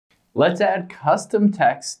Let's add custom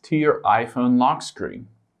text to your iPhone lock screen.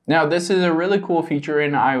 Now, this is a really cool feature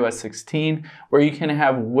in iOS 16 where you can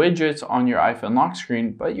have widgets on your iPhone lock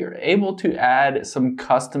screen, but you're able to add some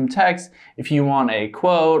custom text if you want a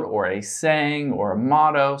quote or a saying or a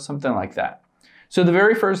motto, something like that. So the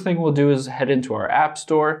very first thing we'll do is head into our App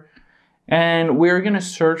Store and we're going to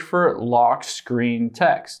search for lock screen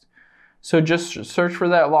text. So just search for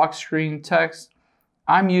that lock screen text.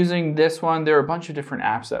 I'm using this one. There are a bunch of different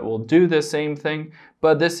apps that will do the same thing,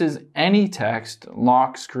 but this is any text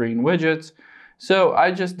lock screen widgets. So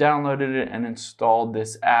I just downloaded it and installed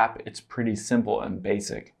this app. It's pretty simple and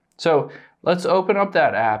basic. So let's open up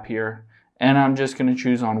that app here and I'm just going to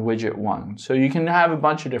choose on widget 1. So you can have a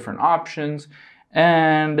bunch of different options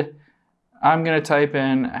and I'm going to type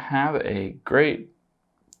in have a great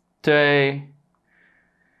day.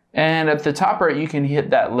 And at the top right, you can hit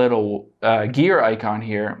that little gear icon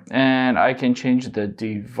here, and I can change the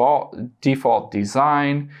default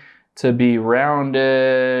design to be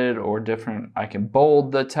rounded or different. I can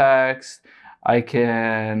bold the text. I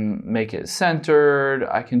can make it centered.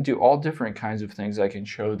 I can do all different kinds of things. I can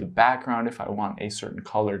show the background if I want a certain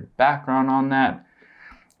colored background on that.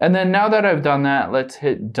 And then now that I've done that, let's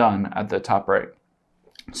hit done at the top right.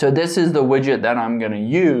 So this is the widget that I'm going to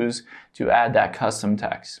use to add that custom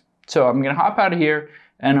text. So I'm going to hop out of here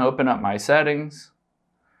and open up my settings.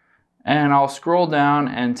 And I'll scroll down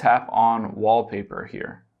and tap on wallpaper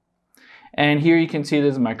here. And here you can see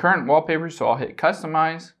this is my current wallpaper, so I'll hit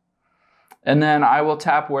customize. And then I will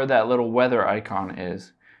tap where that little weather icon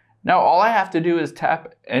is. Now all I have to do is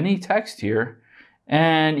tap any text here.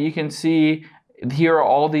 And you can see here are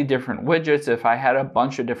all the different widgets. If I had a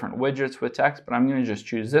bunch of different widgets with text, but I'm going to just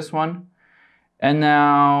choose this one. And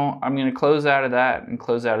now I'm going to close out of that and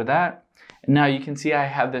close out of that. And now you can see I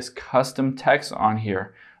have this custom text on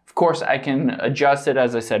here. Of course, I can adjust it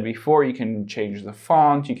as I said before. You can change the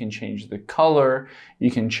font, you can change the color, you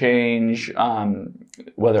can change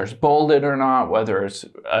whether it's bolded or not, whether it's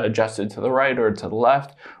adjusted to the right or to the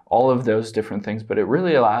left, all of those different things. But it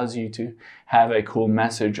really allows you to have a cool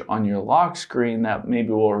message on your lock screen that maybe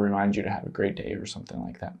will remind you to have a great day or something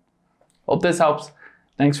like that. Hope this helps.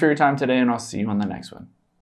 Thanks for your time today, and I'll see you on the next one.